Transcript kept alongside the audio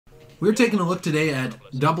We're taking a look today at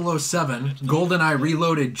 007, GoldenEye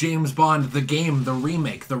Reloaded, James Bond, the game, the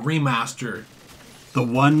remake, the remaster. The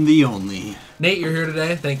one, the only. Nate, you're here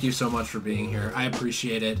today. Thank you so much for being here. I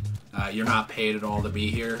appreciate it. You're not paid at all to be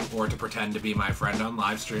here or to pretend to be my friend on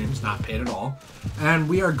live streams. Not paid at all. And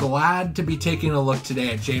we are glad to be taking a look today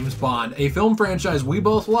at James Bond, a film franchise we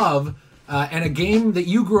both love, and a game that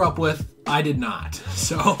you grew up with. I did not.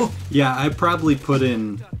 So yeah, I probably put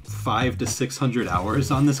in 500 to 600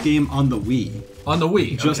 hours on this game on the Wii. On the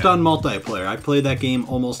Wii, just okay. On multiplayer. I played that game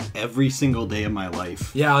almost every single day of my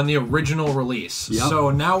life. Yeah, on the original release. Yep.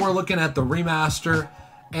 So now we're looking at the remaster,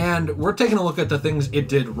 and we're taking a look at the things it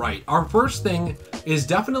did right. Our first thing is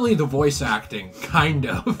definitely the voice acting, kind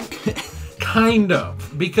of. Kind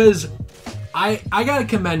of. Because I gotta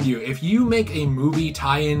commend you. If you make a movie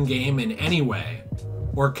tie-in game in any way,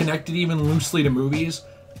 or connect it even loosely to movies,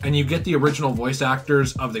 and you get the original voice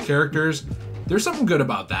actors of the characters, there's something good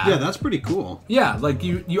about that. Yeah, that's pretty cool. Yeah, like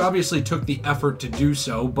you obviously took the effort to do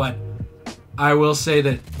so, but I will say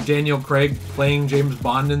that Daniel Craig playing James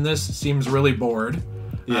Bond in this seems really bored.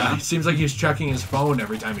 Yeah. It seems like he's checking his phone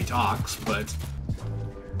every time he talks, but...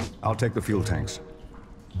 I'll take the fuel tanks.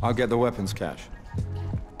 I'll get the weapons cache.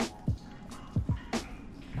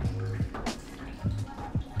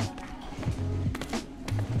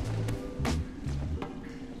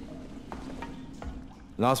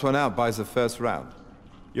 Last one out buys the first round.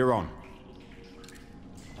 You're on.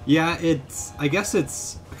 Yeah, I guess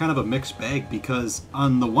it's kind of a mixed bag because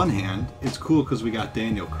on the one hand, it's cool because we got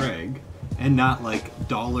Daniel Craig and not like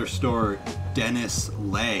dollar store Dennis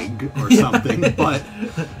Leg or something, but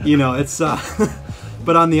you know, it's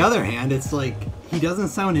but on the other hand, it's like he doesn't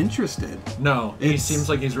sound interested. No, he seems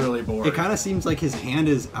like he's really bored. It kind of seems like his hand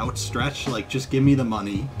is outstretched, like, just give me the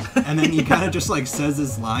money. And then he kind of just, like, says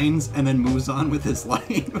his lines and then moves on with his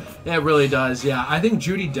life. Yeah, it really does, yeah. I think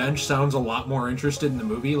Judi Dench sounds a lot more interested in the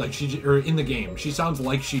movie, or in the game. She sounds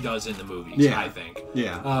like she does in the movies, yeah. I think.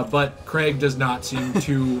 Yeah. But Craig does not seem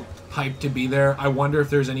too hyped to be there. I wonder if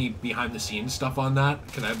there's any behind-the-scenes stuff on that,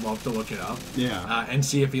 because I'd love to look it up. Yeah. And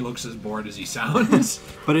see if he looks as bored as he sounds.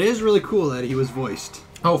 But it is really cool that he was voiced.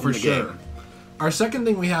 Oh, for sure. Game. Our second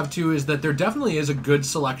thing we have, too, is that there definitely is a good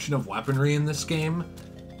selection of weaponry in this game.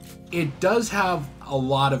 It does have a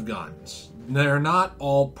lot of guns. They're not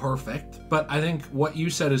all perfect, but I think what you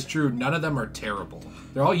said is true. None of them are terrible.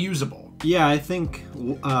 They're all usable. Yeah, I think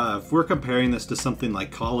if we're comparing this to something like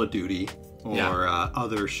Call of Duty or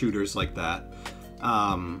other shooters like that,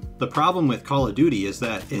 the problem with Call of Duty is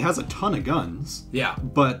that it has a ton of guns. Yeah.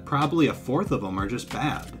 But probably a fourth of them are just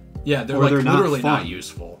bad. Yeah, they're literally not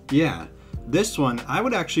useful. Yeah. This one, I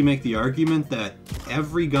would actually make the argument that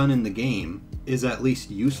every gun in the game is at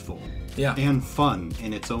least useful. Yeah. And fun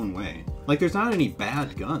in its own way. Like, there's not any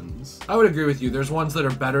bad guns. I would agree with you. There's ones that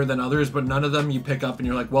are better than others, but none of them you pick up and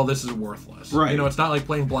you're like, well, this is worthless. Right. You know, it's not like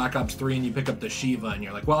playing Black Ops 3 and you pick up the Shiva and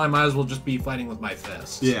you're like, well, I might as well just be fighting with my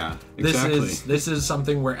fists. Yeah, exactly. This is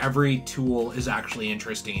something where every tool is actually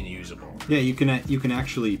interesting and usable. Yeah, you can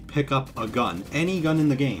actually pick up a gun, any gun in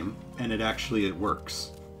the game, and it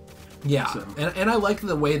works. Yeah, So. and I like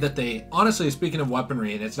the way that they, honestly, speaking of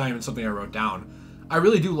weaponry, and it's not even something I wrote down, I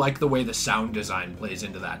really do like the way the sound design plays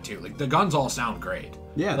into that too. Like, the guns all sound great.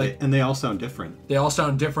 Yeah, like, and they all sound different. They all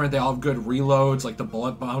sound different. They all have good reloads. Like, the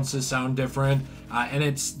bullet bounces sound different. And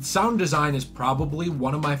its sound design is probably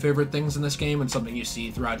one of my favorite things in this game, and something you see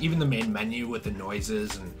throughout even the main menu with the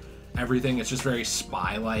noises and everything. It's just very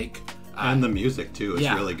spy-like. And the music, too, is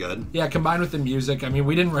really good. Yeah, combined with the music. I mean,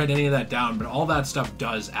 we didn't write any of that down, but all that stuff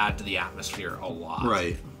does add to the atmosphere a lot.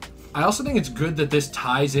 Right. I also think it's good that this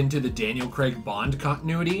ties into the Daniel Craig Bond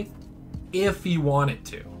continuity, if you want it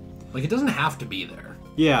to. Like, it doesn't have to be there.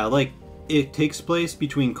 Yeah, like, it takes place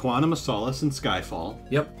between Quantum of Solace and Skyfall.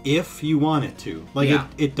 Yep. If you want it to. Like, yeah.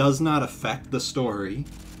 it does not affect the story,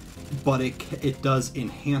 but it does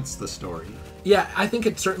enhance the story. Yeah, I think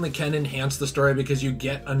it certainly can enhance the story because you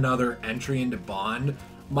get another entry into Bond.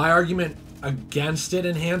 My argument against it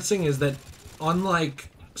enhancing is that, unlike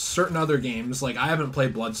certain other games, like, I haven't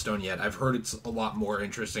played Bloodstone yet. I've heard it's a lot more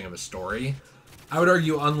interesting of a story. I would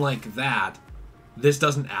argue, unlike that, this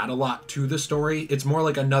doesn't add a lot to the story. It's more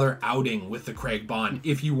like another outing with the Craig Bond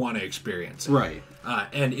if you want to experience it. Right.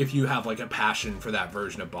 And if you have, like, a passion for that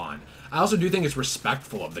version of Bond. I also do think it's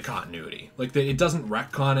respectful of the continuity. Like, it doesn't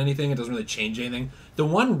retcon anything. It doesn't really change anything. The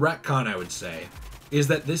one retcon, I would say, is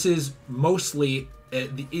that this is mostly...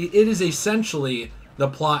 it is essentially the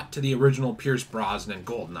plot to the original Pierce Brosnan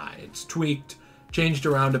GoldenEye. It's tweaked, changed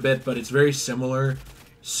around a bit, but it's very similar.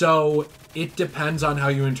 So it depends on how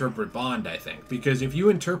you interpret Bond, I think. Because if you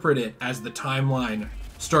interpret it as the timeline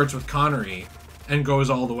starts with Connery and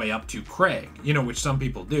goes all the way up to Craig, you know, which some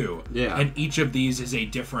people do. Yeah. And each of these is a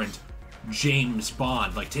different James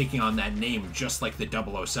Bond, like taking on that name just like the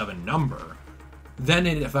 007 number, then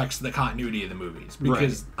it affects the continuity of the movies.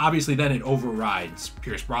 Because obviously then it overrides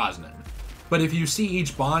Pierce Brosnan. But if you see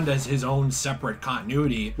each Bond as his own separate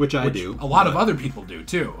continuity, which I do, a lot of other people do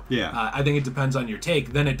too. Yeah. I think it depends on your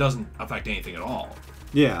take. Then it doesn't affect anything at all.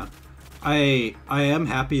 Yeah. I am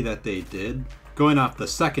happy that they did. Going off the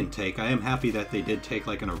second take, I am happy that they did take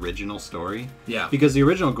like an original story. Yeah. Because the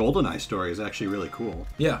original GoldenEye story is actually really cool.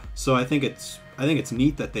 Yeah. So I think it's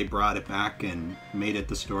neat that they brought it back and made it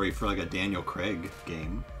the story for like a Daniel Craig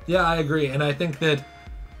game. Yeah, I agree, and I think that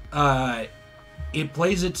it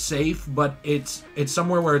plays it safe, but it's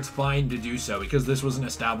somewhere where it's fine to do so because this was an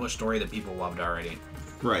established story that people loved already.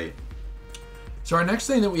 Right. So our next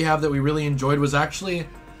thing that we have that we really enjoyed was actually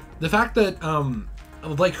the fact that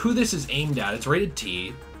like who this is aimed at. It's rated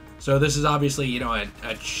T, so this is obviously, you know,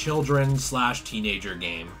 a children/teenager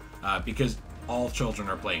game because all children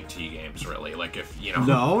are playing T games, really. Like if you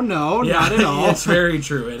know. No, not at all. It's very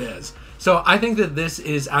true. It is. So I think that this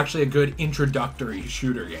is actually a good introductory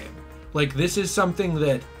shooter game. Like this is something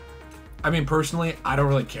that, I mean, personally, I don't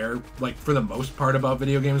really care, like, for the most part about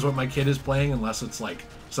video games what my kid is playing, unless it's, like,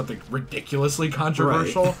 something ridiculously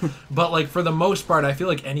controversial. Right. But, like, for the most part, I feel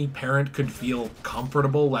like any parent could feel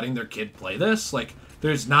comfortable letting their kid play this. Like,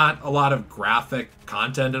 there's not a lot of graphic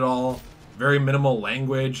content at all, very minimal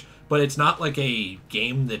language, but it's not, like, a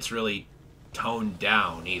game that's really toned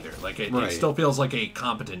down, either. Like, it still feels like a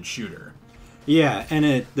competent shooter. Yeah,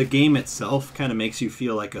 and the game itself kind of makes you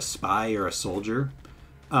feel like a spy or a soldier.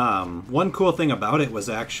 One cool thing about it was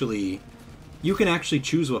actually, you can actually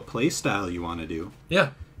choose what play style you want to do.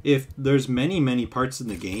 Yeah. If there's many parts in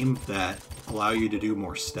the game that allow you to do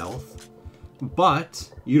more stealth, but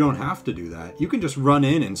you don't have to do that. You can just run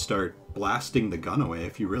in and start blasting the gun away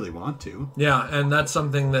if you really want to. Yeah, and that's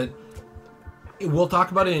something that we'll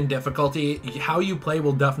talk about it in difficulty. How you play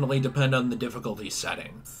will definitely depend on the difficulty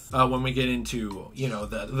setting when we get into, you know,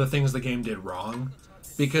 the things the game did wrong.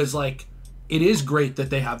 Because, like, it is great that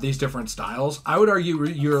they have these different styles. I would argue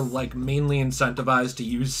you're, like, mainly incentivized to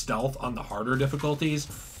use stealth on the harder difficulties,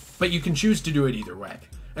 but you can choose to do it either way.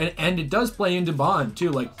 And it does play into Bond,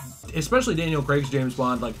 too. Like, especially Daniel Craig's James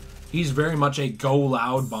Bond, like, he's very much a go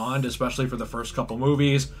loud Bond, especially for the first couple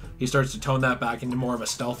movies. He starts to tone that back into more of a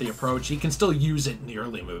stealthy approach. He can still use it in the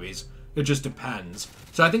early movies. It just depends.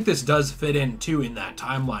 So I think this does fit in, too, in that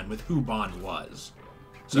timeline with who Bond was.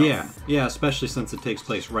 So, yeah, especially since it takes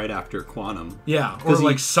place right after Quantum. Yeah, or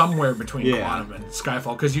like somewhere between Quantum and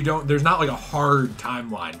Skyfall, because there's not like a hard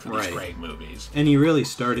timeline for these Craig movies. And he really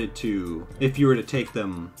started to, if you were to take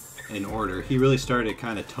them in order, he really started to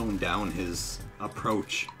kind of tone down his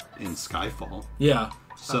approach in Skyfall. Yeah.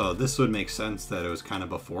 So this would make sense that it was kind of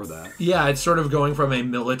before that. Yeah, it's sort of going from a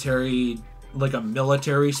military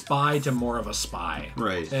spy to more of a spy.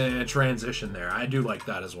 Right. And a transition there. I do like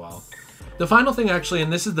that as well. The final thing, actually,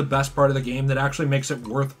 and this is the best part of the game that actually makes it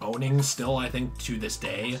worth owning still, I think, to this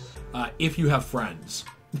day, if you have friends.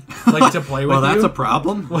 Like, to play with you. Well, that's a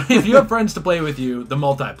problem. If you have friends to play with you, the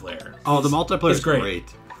multiplayer. Oh, the multiplayer is great.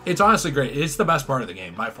 It's honestly great. It's the best part of the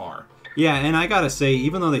game, by far. Yeah, and I gotta say,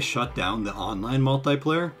 even though they shut down the online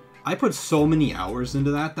multiplayer, I put so many hours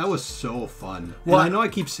into that. That was so fun. Well, and I know I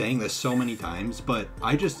keep saying this so many times, but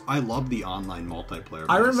I love the online multiplayer.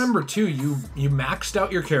 I remember, too, you maxed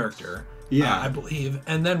out your character. Yeah, I believe.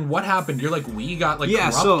 And then what happened? You're like, Wii got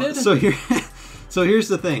corrupted? So here's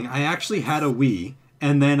the thing. I actually had a Wii,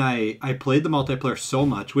 and then I played the multiplayer so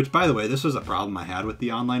much, which, by the way, this was a problem I had with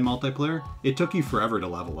the online multiplayer. It took you forever to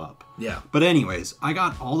level up. Yeah. But anyways, I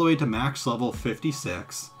got all the way to max level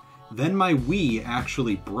 56. Then my Wii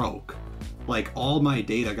actually broke. Like, all my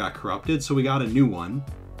data got corrupted, so we got a new one.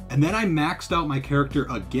 And then I maxed out my character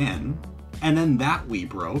again, and then that Wii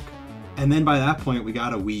broke. And then by that point, we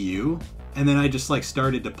got a Wii U. And then I just, like,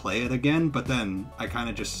 started to play it again, but then I kind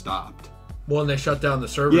of just stopped. Well, and they shut down the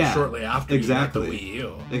server shortly after you got the Wii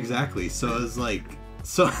U. Exactly. So it was like...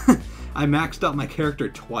 So I maxed out my character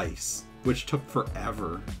twice, which took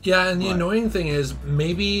forever. Yeah, and the annoying thing is,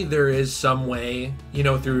 maybe there is some way, you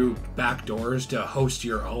know, through back doors to host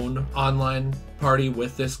your own online party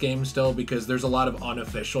with this game still, because there's a lot of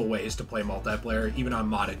unofficial ways to play multiplayer, even on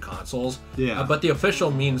modded consoles. Yeah. But the official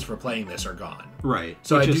means for playing this are gone. Right.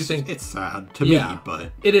 So I do think... It's sad to me,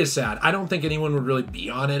 but... It is sad. I don't think anyone would really be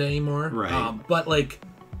on it anymore. Right. But, like,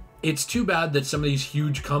 it's too bad that some of these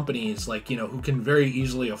huge companies, like, you know, who can very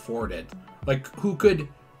easily afford it, like, who could...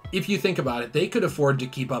 If you think about it, they could afford to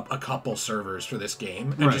keep up a couple servers for this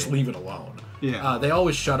game and just leave it alone. Yeah. They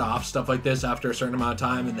always shut off stuff like this after a certain amount of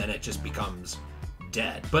time, and then it just becomes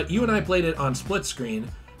dead. But you and I played it on split screen.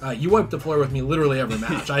 You wiped the floor with me literally every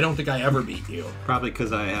match. I don't think I ever beat you. Probably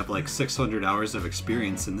because I have like 600 hours of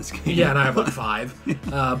experience in this game. Yeah, and I have like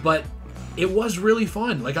 5. But it was really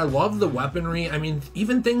fun. Like, I love the weaponry. I mean,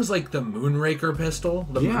 even things like the Moonraker pistol,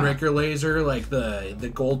 the Moonraker laser, like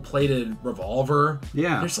the gold-plated revolver.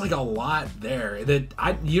 Yeah. There's like a lot there. That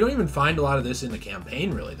you don't even find a lot of this in the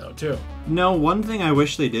campaign, really, though, too. No, one thing I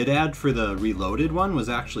wish they did add for the reloaded one was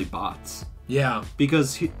actually bots. Yeah.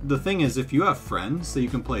 Because the thing is, if you have friends that you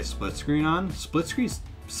can play split screen on, split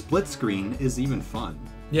screen is even fun.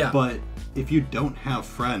 Yeah. But if you don't have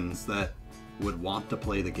friends that would want to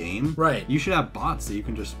play the game, right, you should have bots that you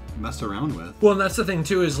can just mess around with. Well, and that's the thing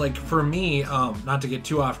too, is like for me, not to get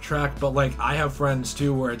too off track, but like I have friends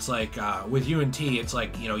too where it's like with you and T, it's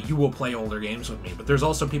like, you know, you will play older games with me, but there's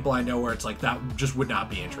also people I know where it's like that just would not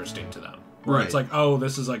be interesting to them. Where Right. It's like, oh,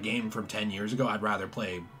 this is a game from 10 years ago, I'd rather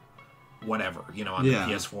play whatever, you know, on the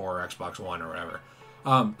PS4 or Xbox One or whatever.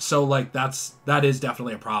 So like that is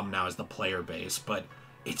definitely a problem now, is the player base, but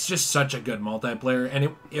it's just such a good multiplayer,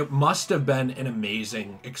 and it must have been an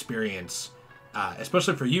amazing experience,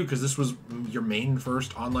 especially for you, because this was your main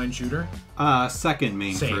first online shooter. Second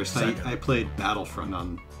main first. Second. I played Battlefront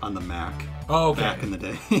on the Mac. Oh, okay. Back in the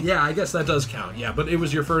day. Yeah, I guess that does count. Yeah, but it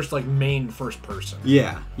was your first like main first person.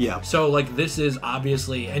 Yeah. So like this is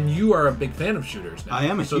obviously, and you are a big fan of shooters now. I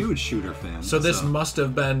am a huge shooter fan. So this must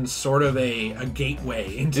have been sort of a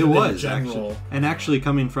gateway into the general. Actually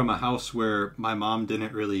coming from a house where my mom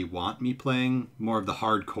didn't really want me playing more of the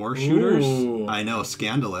hardcore shooters. Ooh. I know,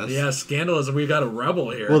 scandalous. Yeah, scandalous. We got a rebel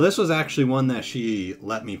here. Well, this was actually one that she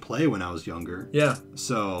let me play when I was younger. Yeah.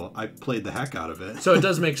 So I played the heck out of it. So it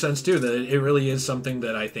does make sense too that it really is something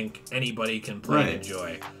that I think anybody can play and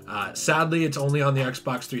enjoy. Sadly, it's only on the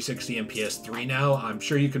Xbox 360 and PS3 now. I'm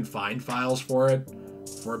sure you can find files for it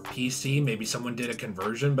for PC. Maybe someone did a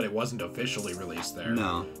conversion, but it wasn't officially released there.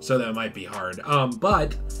 No. So that might be hard.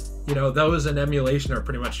 But, you know, those and emulation are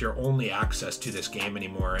pretty much your only access to this game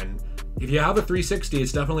anymore. And if you have a 360,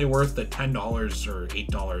 it's definitely worth the $10 or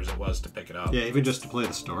 $8 it was to pick it up. Yeah, even just to play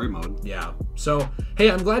the story mode. Yeah. So, hey,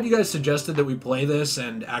 I'm glad you guys suggested that we play this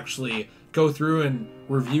and actually go through and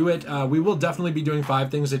review it. We will definitely be doing 5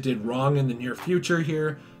 things that did wrong in the near future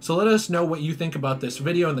here. So let us know what you think about this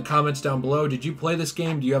video in the comments down below. Did you play this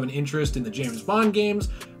game? Do you have an interest in the James Bond games?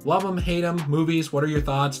 Love them, hate them, movies? What are your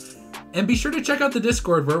thoughts? And be sure to check out the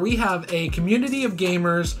Discord, where we have a community of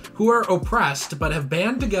gamers who are oppressed but have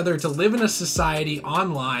band together to live in a society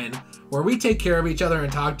online where we take care of each other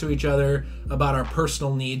and talk to each other about our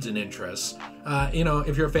personal needs and interests. You know,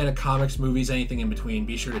 if you're a fan of comics, movies, anything in between,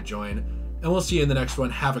 be sure to join. And we'll see you in the next one.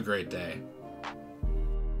 Have a great day.